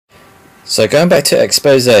So going back to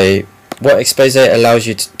Expose, what Expose allows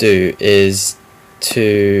you to do is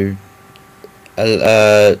to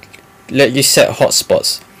let you set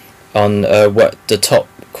hotspots on what the top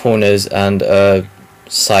corners and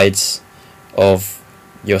sides of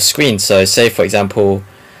your screen. So say for example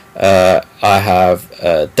I have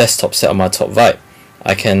a desktop set on my top right.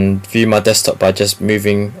 I can view my desktop by just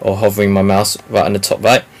moving or hovering my mouse right on the top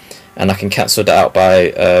right, and I can cancel that out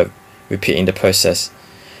by repeating the process.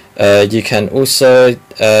 You can also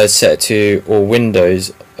set it to all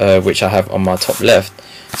windows, which I have on my top left.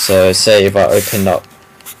 So say if I open up,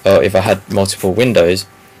 or if I had multiple windows,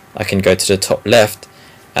 I can go to the top left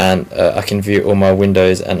and I can view all my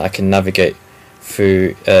windows, and I can navigate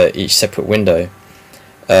through each separate window.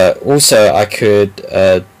 Also I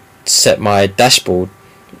could set my dashboard,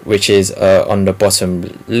 which is on the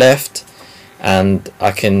bottom left, and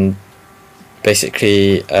I can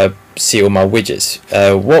basically see all my widgets.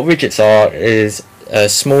 What widgets are is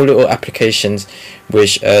small little applications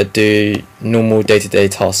which do normal day-to-day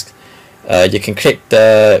tasks. You can click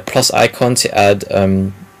the plus icon to add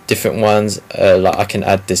different ones, like I can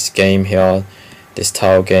add this game here, this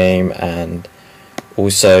tile game, and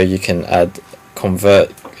also you can add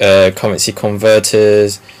currency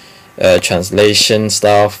converters, translation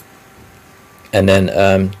stuff, and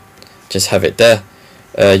then just have it there.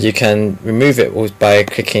 You can remove it by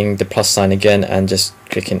clicking the plus sign again and just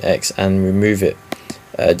clicking X and remove it.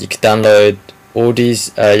 You can download all these,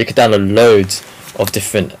 you can download loads of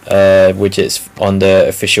different widgets on the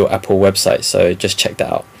official Apple website, so just check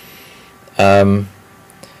that out.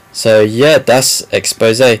 So yeah, that's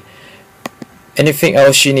Expose. Anything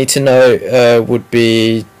else you need to know would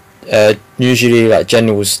be usually like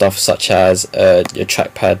general stuff, such as your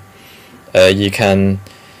trackpad. You can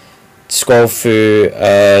scroll through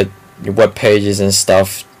your web pages and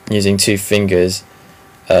stuff using 2 fingers.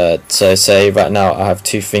 So say right now I have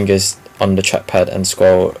 2 fingers on the trackpad and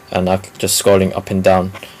scroll, and I'm just scrolling up and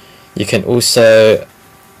down. You can also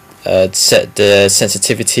set the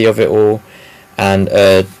sensitivity of it all, and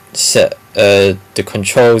set the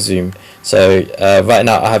control zoom. So right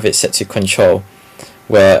now I have it set to control,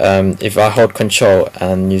 where if I hold control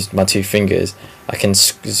and use my 2 fingers, I can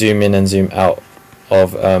zoom in and zoom out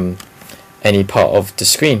of any part of the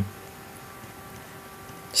screen.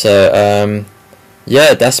 So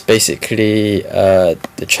yeah, that's basically the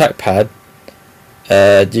trackpad.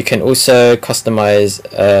 You can also customize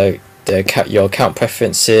your account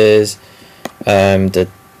preferences, the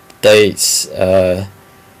dates.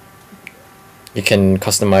 You can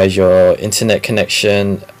customize your internet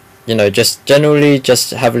connection. You know, just generally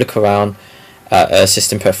just have a look around at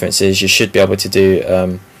system preferences. You should be able to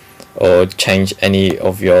do or change any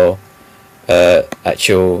of your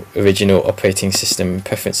actual original operating system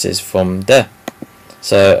preferences from there.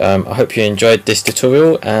 So I hope you enjoyed this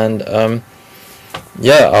tutorial, and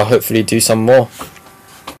yeah, I'll hopefully do some more.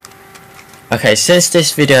 Okay, since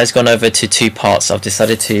this video has gone over to 2 parts, I've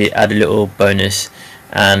decided to add a little bonus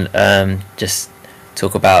and just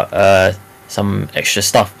talk about some extra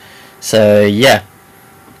stuff. So yeah,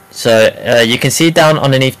 so you can see down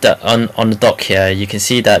underneath the on the dock here, you can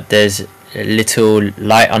see that there's a little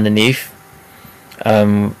light underneath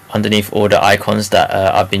all the icons that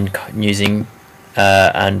I've been using,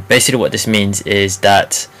 and basically what this means is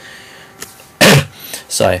that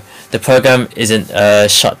so the program isn't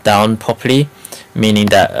shut down properly, meaning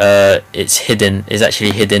that it's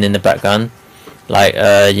actually hidden in the background. Like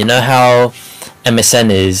you know how MSN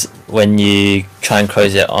is when you try and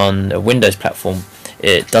close it on a Windows platform,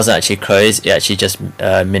 it doesn't actually close, it actually just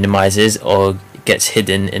minimizes or gets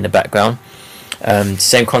hidden in the background.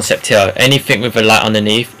 Same concept here, anything with a light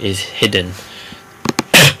underneath is hidden.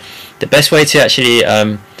 The best way to actually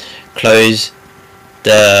close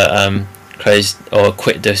or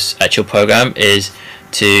quit this actual program is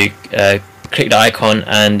to click the icon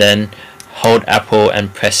and then hold Apple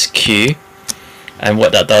and press Q, and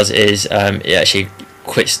what that does is it actually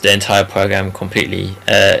quits the entire program completely,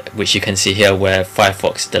 which you can see here where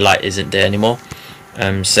Firefox, the light isn't there anymore.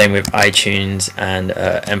 Same with iTunes and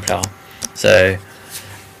MPlayer. So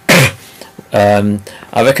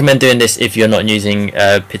I recommend doing this if you're not using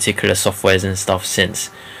particular softwares and stuff, since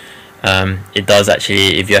it does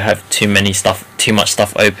actually, if you have too much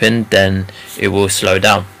stuff open, then it will slow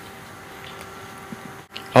down.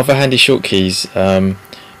 Other handy shortkeys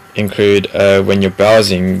include when you're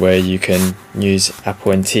browsing, where you can use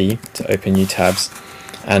Apple and T to open new tabs,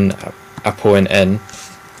 and Apple and N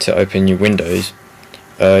to open new windows.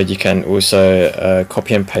 You can also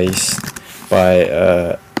copy and paste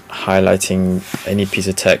by highlighting any piece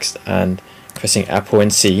of text and pressing Apple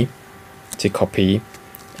and C to copy,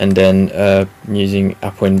 and then using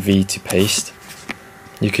Apple and V to paste.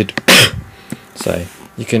 You could sorry,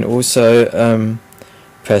 you can also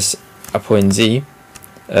press Apple and Z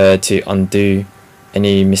to undo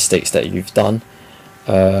any mistakes that you've done,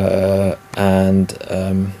 and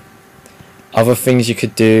other things you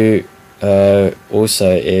could do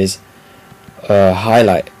also is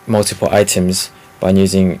highlight multiple items by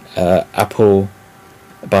using Apple,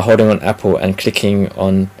 by holding on Apple and clicking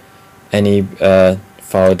on any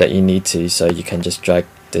file that you need to. So you can just drag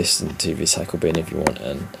this into recycle bin if you want,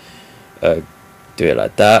 and do it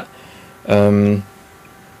like that.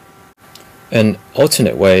 An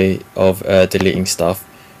alternate way of deleting stuff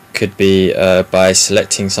could be by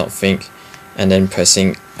selecting something and then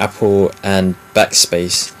pressing Apple and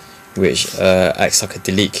backspace, which acts like a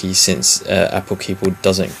delete key, since Apple keyboard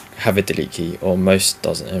doesn't have a delete key, or most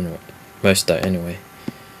doesn't anyway. Most don't anyway.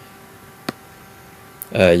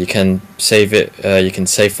 You can save it. You can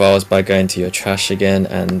save files by going to your trash again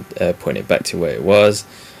and putting it back to where it was,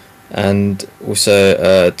 and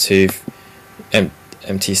also to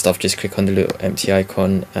empty stuff, just click on the little empty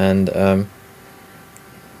icon, and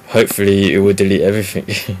hopefully it will delete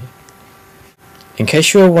everything. In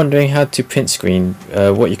case you're wondering how to print screen,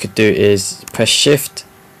 what you could do is press Shift,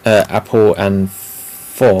 Apple and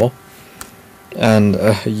 4, and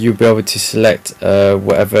you'll be able to select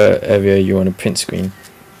whatever area you want to print screen.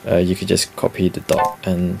 You could just copy the dot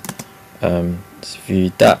and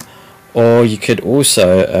view that, or you could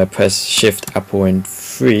also press Shift, Apple and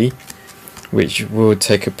 3, which will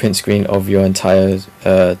take a print screen of your entire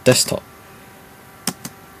desktop.